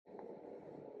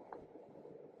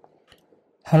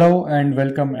Hello and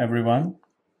welcome everyone.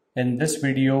 In this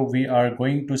video, we are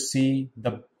going to see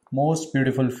the most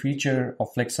beautiful feature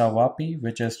of Flaxxa Wapi,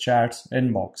 which is Chats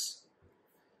Inbox.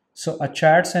 So a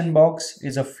Chats Inbox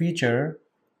is a feature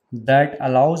that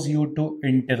allows you to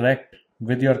interact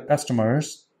with your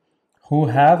customers who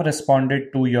have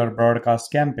responded to your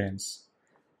broadcast campaigns.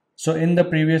 So in the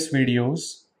previous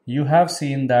videos, you have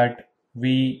seen that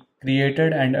we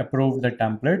created and approved the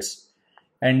templates,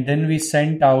 and then we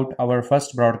sent out our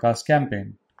first broadcast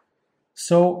campaign.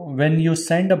 So when you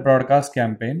send a broadcast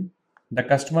campaign, the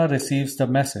customer receives the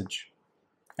message.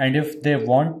 And if they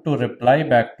want to reply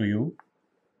back to you,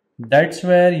 that's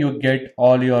where you get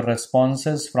all your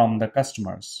responses from the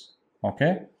customers.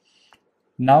 Okay.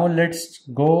 Now let's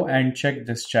go and check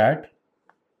this chat.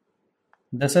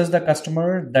 This is the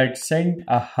customer that sent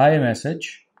a hi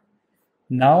message.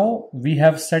 Now we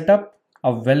have set up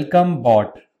a welcome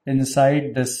bot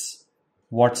inside this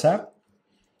WhatsApp.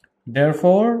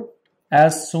 Therefore,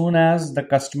 as soon as the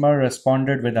customer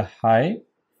responded with a hi,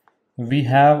 we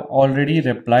have already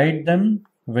replied them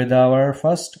with our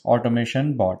first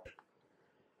automation bot.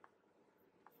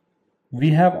 We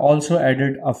have also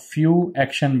added a few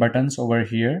action buttons over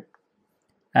here,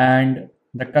 and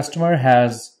the customer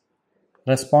has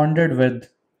responded with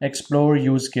explore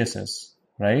use cases,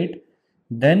 right?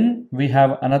 Then we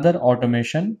have another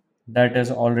automation that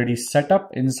is already set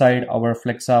up inside our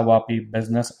Flaxxa Wapi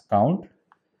business account.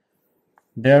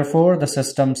 Therefore, the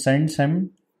system sends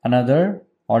him another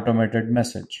automated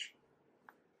message.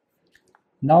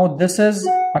 Now, this is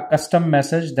a custom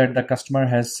message that the customer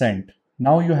has sent.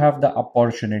 Now you have the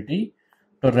opportunity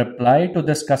to reply to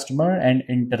this customer and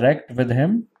interact with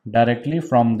him directly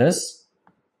from this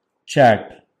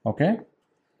chat. Okay.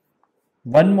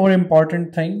 One more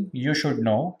important thing you should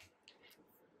know.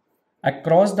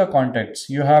 Across the contacts,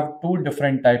 you have two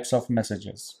different types of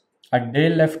messages. A day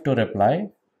left to reply,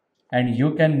 and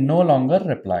you can no longer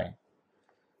reply.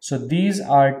 So these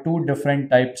are two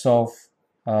different types of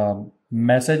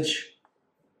message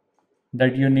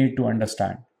that you need to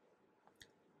understand.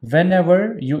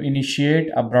 Whenever you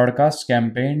initiate a broadcast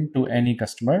campaign to any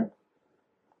customer,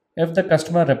 if the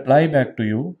customer reply back to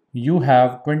you, you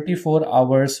have 24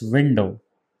 hours window.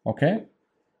 Okay.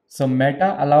 So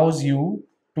Meta allows you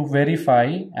to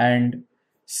verify and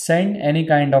send any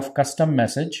kind of custom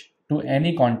message to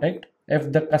any contact if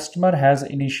the customer has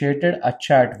initiated a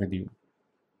chat with you.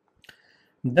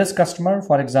 This customer,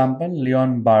 for example,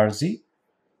 Leon Barzi,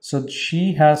 so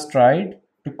she has tried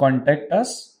to contact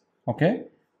us, okay,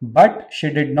 but she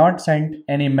did not send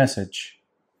any message.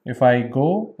 If I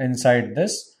go inside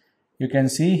this, you can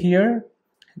see here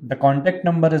the contact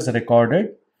number is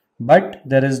recorded, but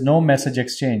there is no message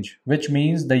exchange, which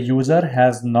means the user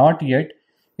has not yet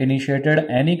initiated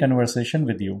any conversation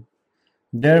with you.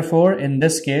 Therefore, in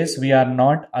this case, we are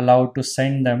not allowed to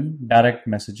send them direct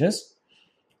messages.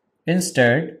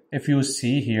 Instead, if you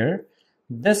see here,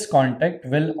 this contact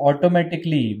will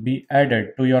automatically be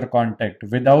added to your contact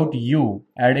without you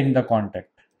adding the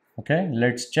contact. Okay,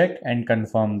 let's check and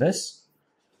confirm this.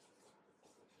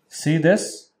 See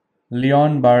this,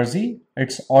 Leon Barzi,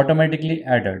 it's automatically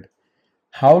added.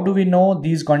 How do we know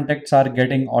these contacts are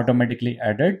getting automatically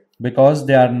added? Because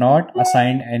they are not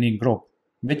assigned any group,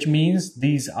 which means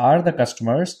these are the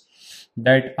customers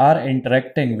that are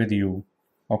interacting with you.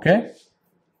 Okay.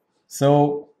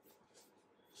 So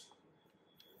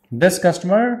this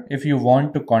customer, if you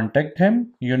want to contact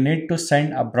him, you need to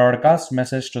send a broadcast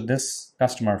message to this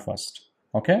customer first.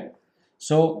 Okay.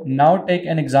 So now take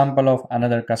an example of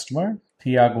another customer,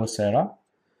 Thiago Serra,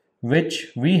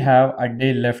 which we have a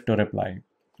day left to reply.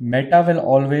 Meta will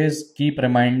always keep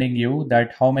reminding you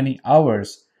that how many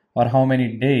hours or how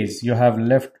many days you have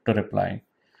left to reply.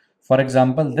 For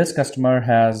example, this customer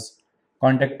has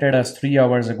contacted us 3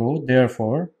 hours ago.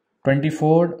 Therefore,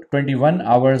 21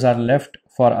 hours are left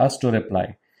for us to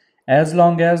reply. As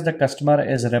long as the customer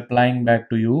is replying back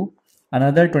to you,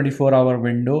 another 24-hour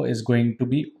window is going to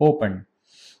be open.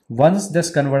 Once this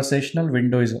conversational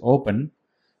window is open,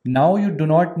 now you do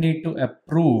not need to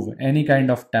approve any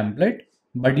kind of template,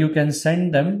 but you can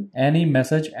send them any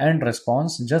message and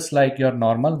response just like your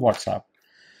normal WhatsApp.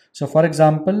 So for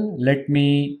example, let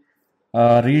me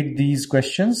read these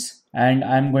questions and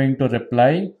I'm going to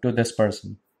reply to this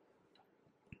person.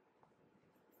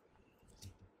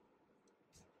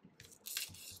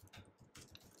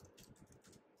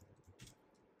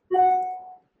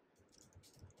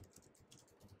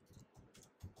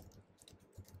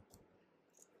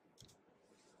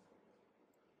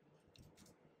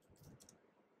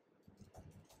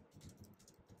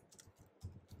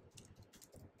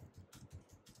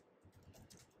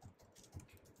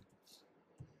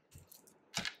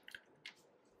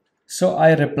 So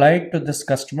I replied to this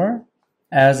customer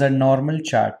as a normal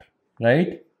chat,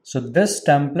 right? So this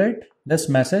template, this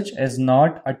message is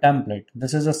not a template.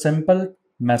 This is a simple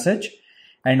message.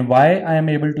 And why I am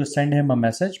able to send him a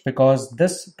message? Because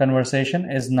this conversation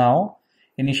is now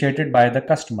initiated by the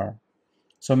customer.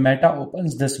 So Meta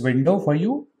opens this window for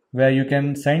you where you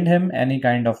can send him any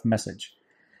kind of message.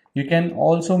 You can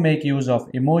also make use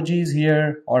of emojis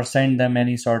here or send them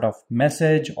any sort of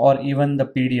message or even the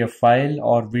PDF file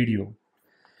or video.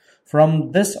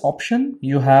 From this option,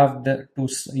 you have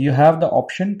the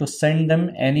option to send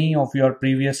them any of your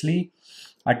previously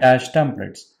attached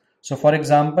templates. So for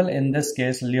example, in this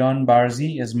case, Leon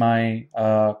Barzi is my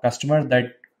customer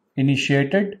that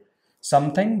initiated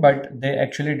something, but they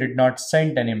actually did not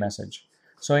send any message.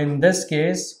 So in this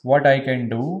case, what I can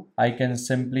do, I can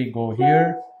simply go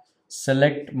here,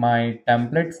 select my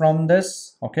template from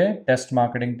this, okay, test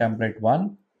marketing template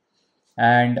 1,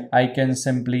 and I can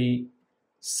simply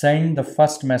send the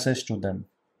first message to them.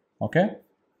 Okay,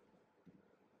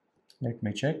 let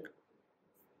me check.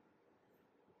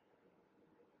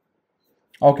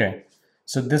 Okay,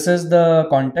 so this is the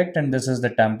contact and this is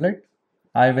the template.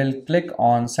 I will click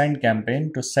on send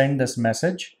campaign to send this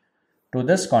message to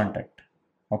this contact.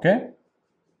 Okay.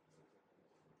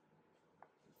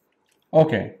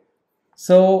 Okay,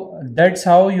 so that's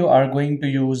how you are going to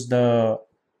use the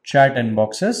chat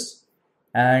inboxes,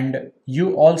 and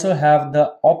you also have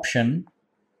the option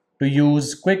to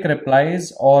use quick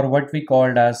replies or what we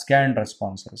called as canned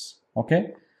responses.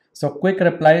 Okay, so quick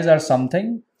replies are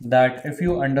something that if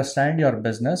you understand your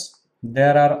business,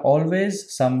 there are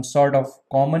always some sort of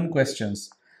common questions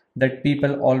that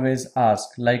people always ask,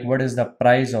 like what is the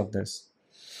price of this?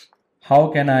 How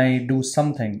can I do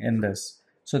something in this?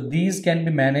 So these can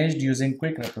be managed using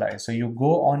quick replies. So you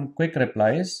go on quick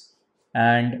replies,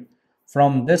 and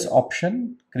from this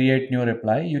option, create new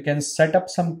reply, you can set up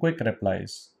some quick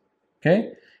replies.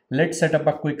 Okay, let's set up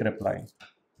a quick reply.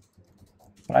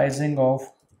 Pricing of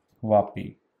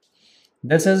Wapi.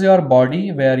 This is your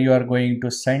body where you are going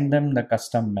to send them the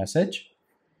custom message.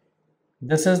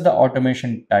 This is the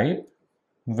automation type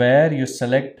where you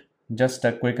select just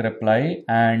a quick reply,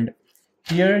 and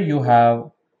here you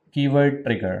have keyword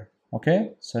trigger.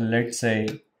 Okay, so let's say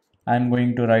I'm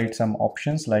going to write some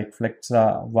options like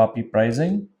Flaxxa Wapi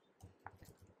pricing,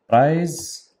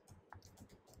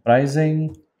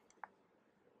 pricing,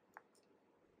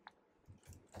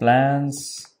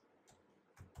 plans,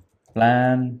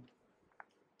 plan.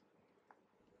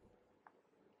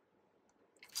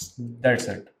 That's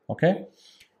it. Okay,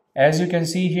 as you can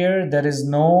see here, there is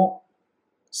no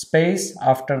space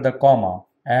after the comma,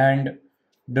 and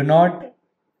do not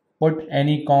put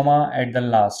any comma at the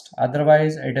last,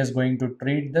 otherwise it is going to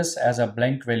treat this as a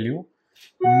blank value.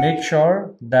 Make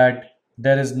sure that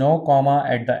there is no comma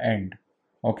at the end.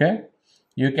 Okay,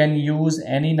 you can use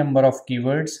any number of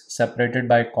keywords separated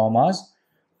by commas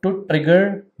to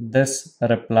trigger this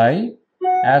reply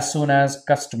as soon as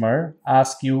customer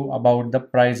asks you about the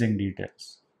pricing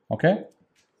details. Okay,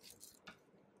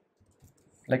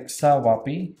 Flaxxa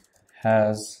Wapi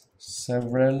has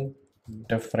several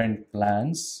different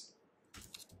plans,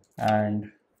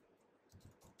 and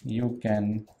you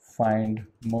can find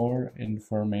more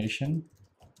information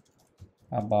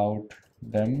about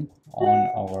them on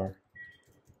our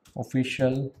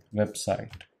official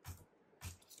website.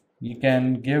 You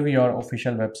can give your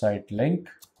official website link.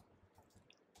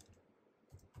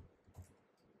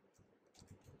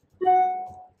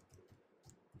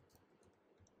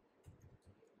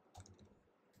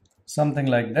 Something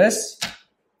like this.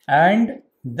 And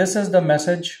this is the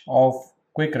message of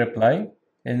quick reply.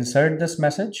 Insert this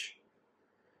message,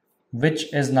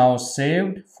 which is now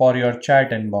saved for your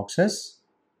chat inboxes.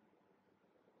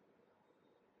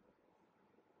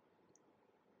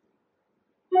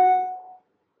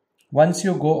 Once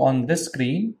you go on this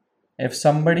screen, if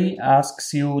somebody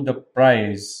asks you the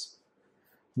price,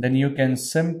 then you can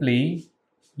simply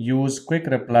use quick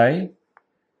reply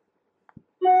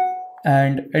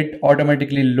and it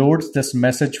automatically loads this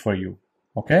message for you.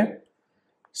 Okay,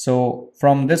 so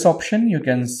from this option you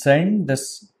can send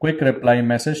this quick reply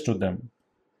message to them.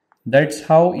 That's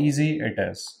how easy it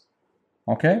is.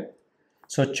 Okay,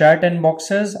 so chat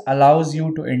inboxes allows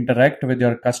you to interact with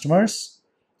your customers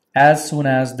as soon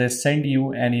as they send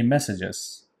you any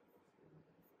messages.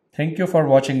 Thank you for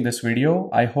watching this video.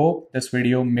 I hope this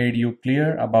video made you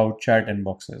clear about chat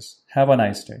inboxes. Have a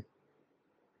nice day.